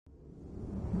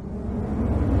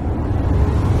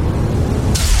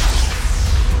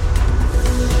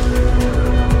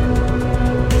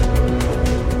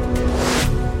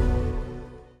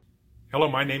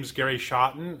my name is Gary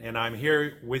Schotten, and I'm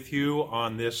here with you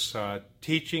on this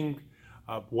teaching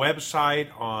website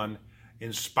on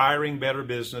inspiring better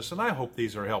business, and I hope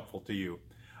these are helpful to you.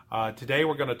 Today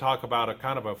we're going to talk about a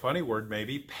kind of a funny word,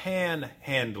 maybe,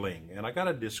 panhandling, and I got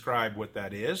to describe what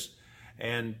that is,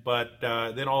 but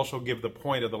then also give the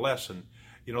point of the lesson.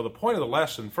 You know, the point of the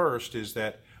lesson first is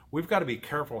that we've got to be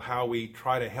careful how we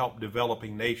try to help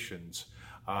developing nations.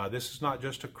 This is not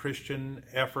just a Christian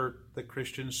effort, the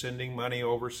Christians sending money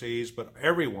overseas, but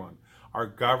everyone, our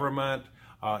government,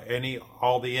 all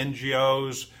the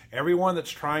NGOs, everyone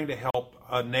that's trying to help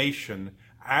a nation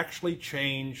actually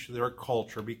change their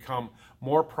culture, become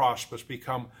more prosperous,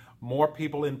 become more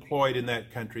people employed in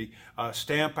that country,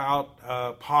 stamp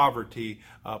out poverty,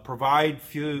 provide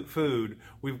food.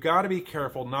 We've got to be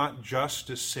careful not just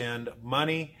to send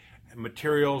money,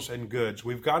 materials, and goods.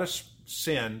 We've got to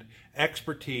send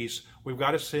expertise. We've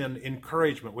got to send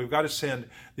encouragement. We've got to send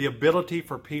the ability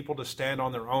for people to stand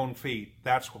on their own feet.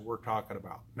 That's what we're talking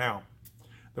about. Now,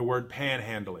 the word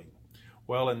panhandling.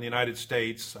 Well, in the United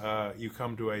States, you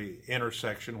come to an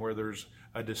intersection where there's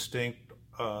a distinct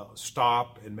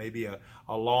stop and maybe a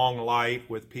long light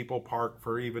with people parked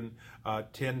for even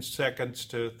 10 seconds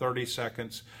to 30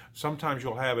 seconds. Sometimes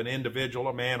you'll have an individual,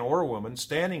 a man or a woman,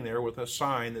 standing there with a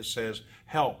sign that says,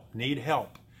 help, need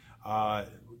help,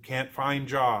 can't find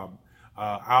job,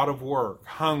 out of work,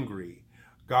 hungry,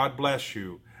 God bless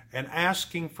you, and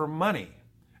asking for money,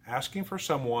 asking for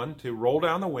someone to roll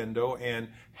down the window and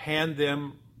hand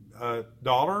them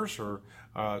dollars or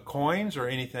coins or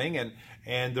anything,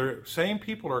 and the same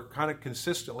people are kind of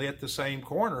consistently at the same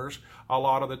corners a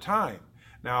lot of the time.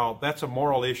 Now, that's a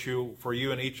moral issue for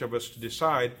you and each of us to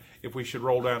decide if we should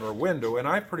roll down our window, and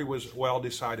I pretty well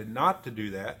decided not to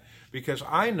do that because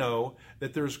I know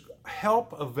that there's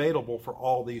help available for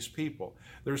all these people.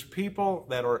 There's people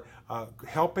that are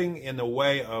helping in the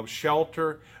way of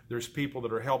shelter. There's people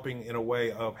that are helping in a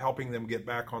way of helping them get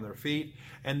back on their feet.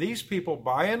 And these people,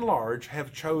 by and large,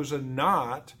 have chosen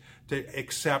not to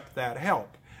accept that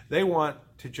help. They want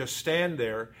to just stand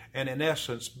there and, in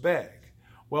essence, beg.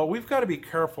 Well, we've got to be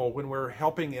careful when we're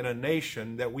helping in a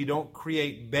nation that we don't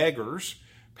create beggars,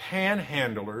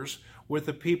 panhandlers, with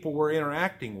the people we're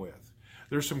interacting with.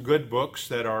 There's some good books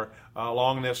that are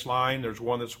along this line. There's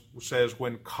one that says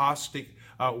when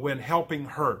helping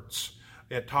hurts.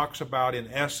 It talks about, in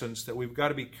essence, that we've got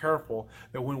to be careful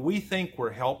that when we think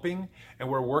we're helping and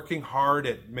we're working hard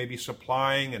at maybe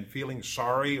supplying and feeling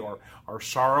sorry or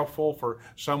sorrowful for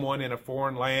someone in a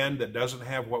foreign land that doesn't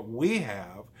have what we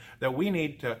have, that we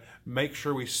need to make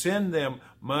sure we send them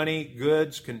money,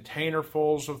 goods,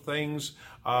 containerfuls of things,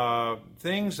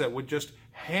 things that would just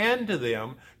hand to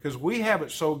them because we have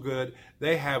it so good,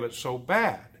 they have it so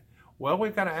bad. Well,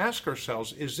 we've got to ask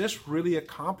ourselves, is this really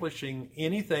accomplishing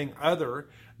anything other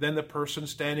than the person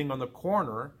standing on the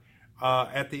corner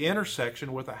at the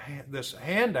intersection with this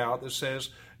handout that says,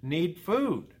 need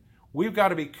food? We've got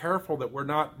to be careful that we're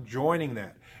not joining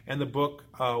that. And the book,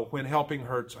 When Helping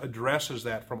Hurts, addresses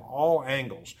that from all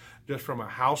angles, just from a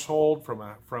household,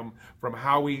 from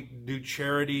how we do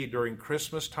charity during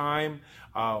Christmas time,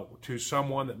 to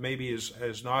someone that maybe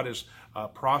is not as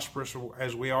prosperous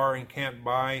as we are and can't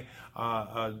buy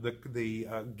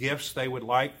the gifts they would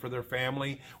like for their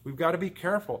family. We've got to be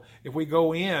careful. If we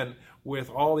go in with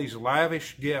all these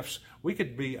lavish gifts, we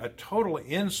could be a total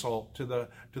insult to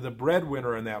the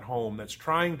breadwinner in that home that's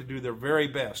trying to do their very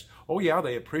best. Oh yeah,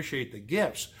 they appreciate the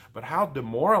gifts, but how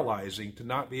demoralizing to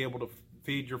not be able to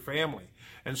feed your family.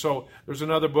 And so there's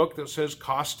another book that says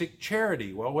caustic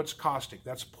charity. Well, what's caustic?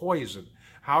 That's poison.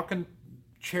 How can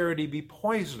charity be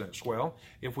poisonous? Well,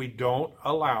 if we don't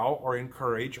allow or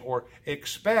encourage or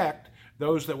expect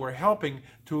those that we're helping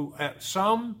to, at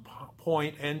some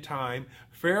point in time,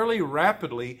 fairly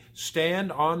rapidly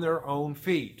stand on their own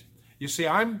feet. You see,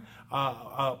 I'm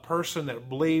a person that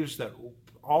believes that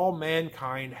all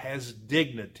mankind has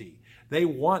dignity. They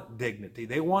want dignity.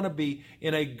 They want to be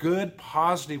in a good,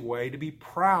 positive way, to be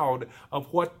proud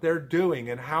of what they're doing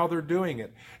and how they're doing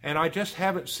it. And I just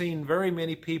haven't seen very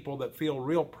many people that feel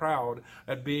real proud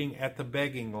at being at the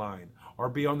begging line or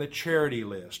be on the charity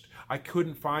list. I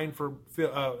couldn't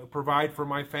provide for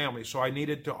my family, so I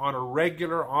needed to, on a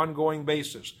regular, ongoing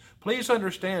basis. Please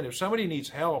understand, if somebody needs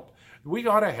help, we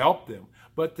ought to help them.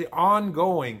 But the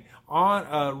ongoing,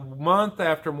 month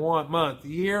after month,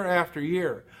 year after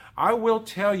year, I will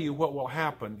tell you what will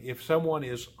happen if someone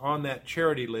is on that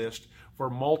charity list for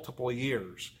multiple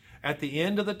years. At the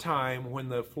end of the time, when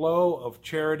the flow of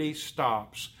charity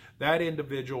stops, that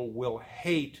individual will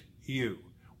hate you.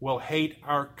 will hate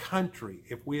our country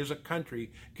if we as a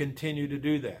country continue to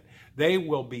do that. They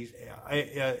will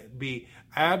be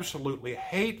absolutely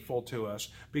hateful to us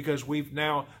because we've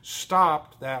now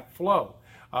stopped that flow.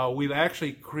 We've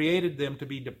actually created them to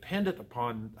be dependent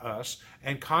upon us,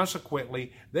 and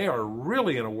consequently, they are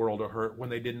really in a world of hurt when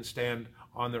they didn't stand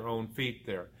on their own feet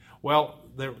there. Well,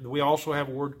 we also have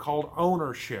a word called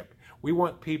ownership. We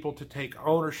want people to take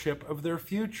ownership of their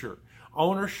future.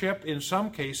 Ownership, in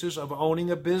some cases, of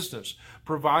owning a business,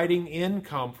 providing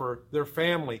income for their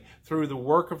family through the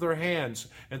work of their hands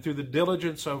and through the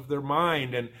diligence of their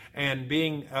mind and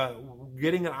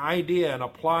getting an idea and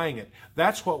applying it.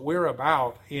 That's what we're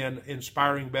about in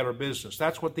Inspiring Better Business.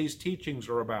 That's what these teachings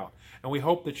are about. And we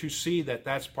hope that you see that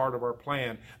that's part of our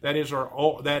plan. That is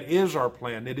our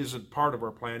plan. It isn't part of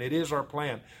our plan. It is our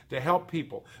plan to help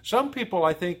people. Some people,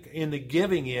 I think, in the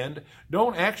giving end,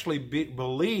 don't actually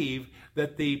believe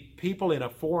that the people in a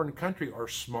foreign country are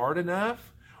smart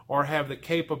enough or have the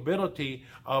capability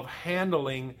of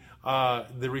handling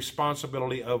the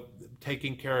responsibility of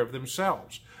taking care of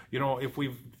themselves. You know, if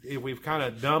we've kind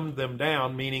of dumbed them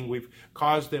down, meaning we've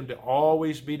caused them to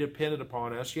always be dependent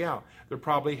upon us, yeah, they're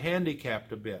probably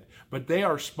handicapped a bit. But they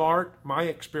are smart, my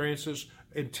experiences,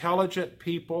 intelligent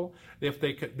people. If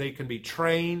they can be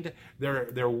trained,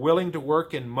 they're willing to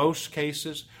work in most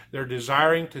cases. They're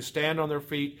desiring to stand on their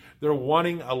feet. They're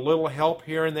wanting a little help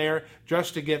here and there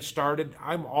just to get started.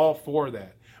 I'm all for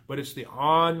that. But it's the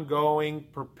ongoing,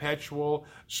 perpetual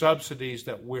subsidies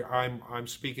that I'm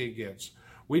speaking against.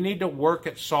 We need to work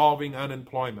at solving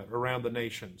unemployment around the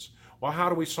nations. Well, how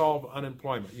do we solve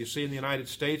unemployment? You see, in the United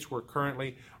States, we're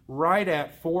currently right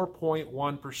at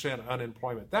 4.1%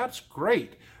 unemployment. That's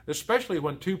great, especially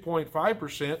when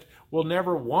 2.5% will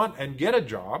never want and get a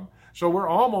job. So we're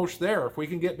almost there. If we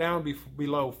can get down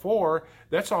below 4,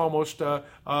 that's almost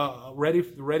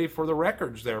ready for the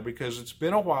records there, because it's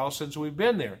been a while since we've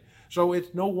been there. So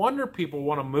it's no wonder people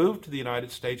want to move to the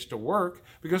United States to work,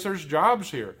 because there's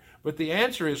jobs here. But the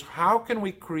answer is, how can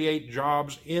we create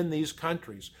jobs in these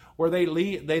countries where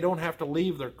they don't have to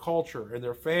leave their culture and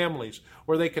their families,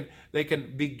 where they can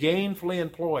be gainfully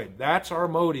employed? That's our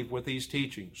motive with these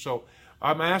teachings. So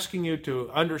I'm asking you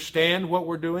to understand what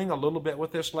we're doing a little bit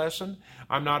with this lesson.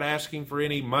 I'm not asking for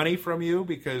any money from you,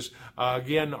 because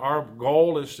again, our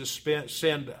goal is to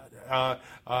send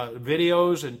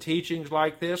videos and teachings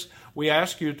like this. We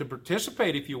ask you to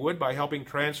participate, if you would, by helping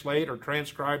translate or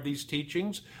transcribe these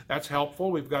teachings. That's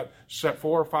helpful. We've got 4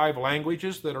 or 5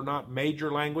 languages that are not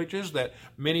major languages, that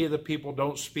many of the people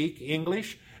don't speak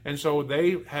English, and so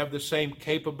they have the same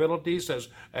capabilities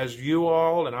as you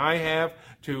all and I have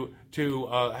to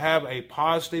have a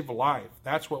positive life.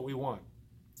 That's what we want.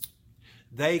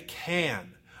 They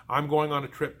can. I'm going on a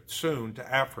trip soon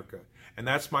to Africa, and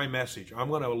that's my message. I'm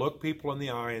going to look people in the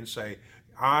eye and say,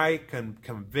 I am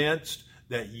convinced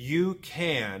that you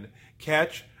can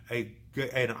catch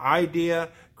an idea,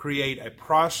 create a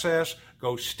process,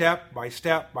 go step by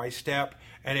step by step,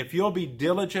 and if you'll be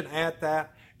diligent at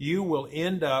that, you will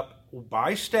end up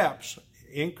by steps,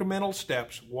 incremental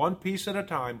steps, one piece at a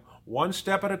time, one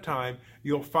step at a time.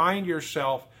 You'll find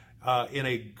yourself in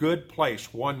a good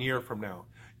place 1 year from now.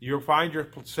 You'll find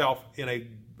yourself in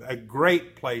a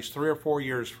great place 3 or 4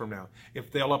 years from now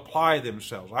if they'll apply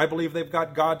themselves. I believe they've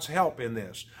got God's help in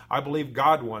this. I believe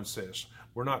God wants this.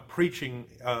 We're not preaching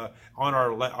on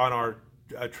our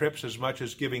trips as much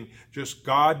as giving just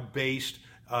God-based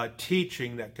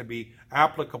teaching that could be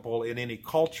applicable in any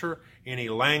culture, any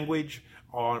language,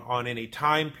 on any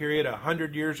time period,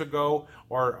 100 years ago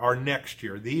or next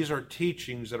year. These are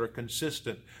teachings that are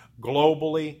consistent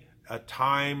globally, a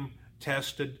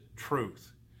time-tested truth.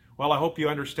 Well, I hope you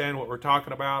understand what we're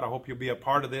talking about. I hope you'll be a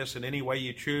part of this in any way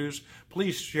you choose.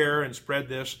 Please share and spread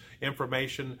this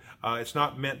information. It's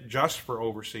not meant just for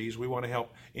overseas. We want to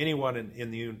help anyone in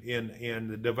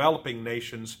the developing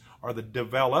nations or the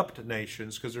developed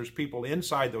nations, because there's people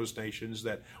inside those nations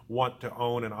that want to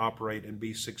own and operate and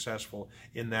be successful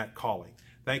in that calling.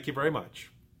 Thank you very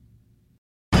much.